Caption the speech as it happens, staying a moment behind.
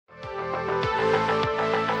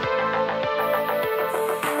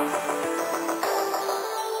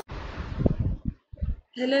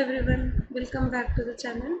Hello everyone, welcome back to the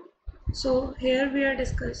channel. So here we are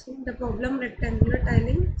discussing the problem rectangular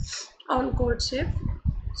tiling on Codechef.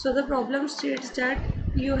 So the problem states that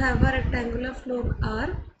you have a rectangular floor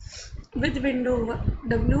R with window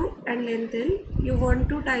W and length L. You want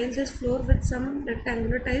to tile this floor with some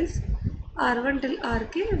rectangular tiles R1 till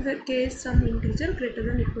Rk where k is some integer greater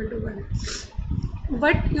than or equal to 1.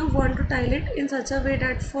 But you want to tile it in such a way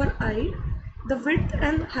that for I, the width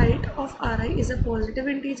and height of Ri is a positive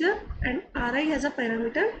integer and Ri has a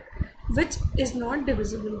parameter which is not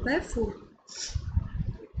divisible by 4.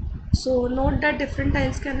 So note that different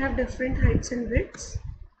tiles can have different heights and widths.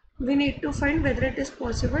 We need to find whether it is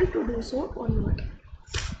possible to do so or not.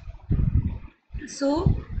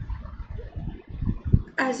 So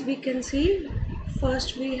as we can see,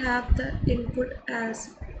 first we have the input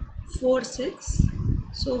as 4, 6.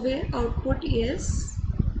 So we output yes,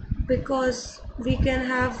 because we can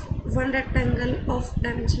have one rectangle of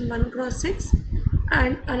dimension 1 cross 6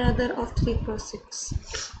 and another of 3 cross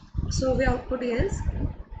 6. So we output yes.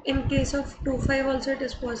 In case of 2, 5 also it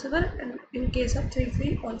is possible, and in case of 3,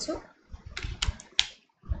 3 also.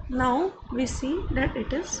 Now we see that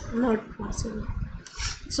it is not possible.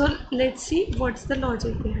 So let's see what's the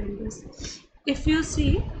logic behind this. If you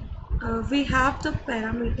see, we have the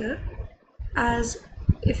parameter as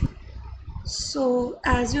if so,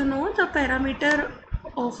 as you know, the parameter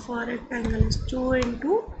of a rectangle is 2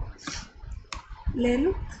 into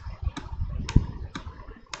length,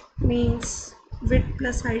 means width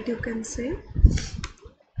plus height, you can say.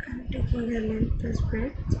 I'm taking here length plus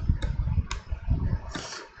breadth.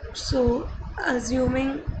 So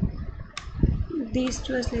assuming these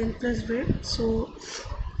two as length plus width, so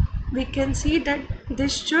we can see that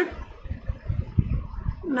this should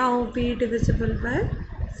now be divisible by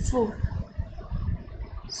 4.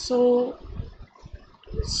 So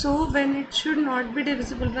when it should not be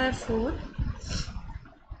divisible by 4,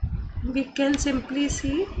 we can simply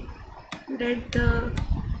see that the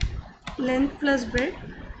length plus breadth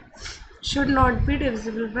should not be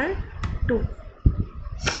divisible by 2.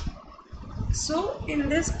 So in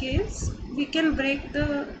this case, we can break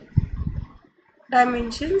the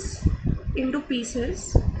dimensions into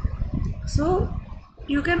pieces. So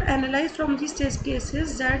you can analyze from these test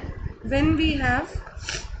cases that when we have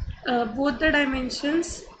both the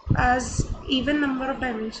dimensions as even number of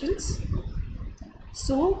dimensions,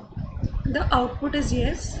 so the output is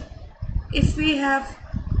yes. If we have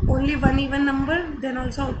only one even number, then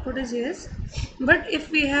also output is yes. But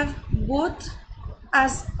if we have both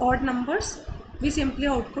as odd numbers, we simply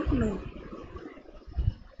output no.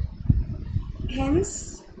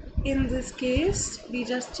 Hence, in this case, we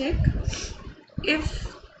just check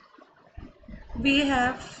if we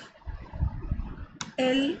have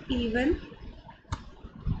L even,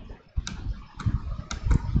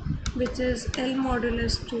 which is L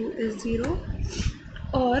modulus 2 is 0,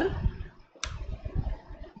 or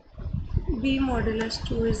B modulus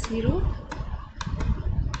 2 is 0.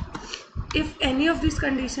 If any of these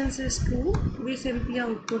conditions is true, we simply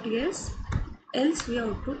output yes, else we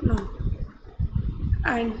output no.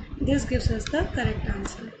 And this gives us the correct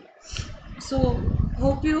answer. So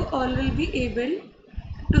hope you all will be able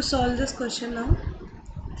to solve this question now.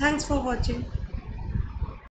 Thanks for watching.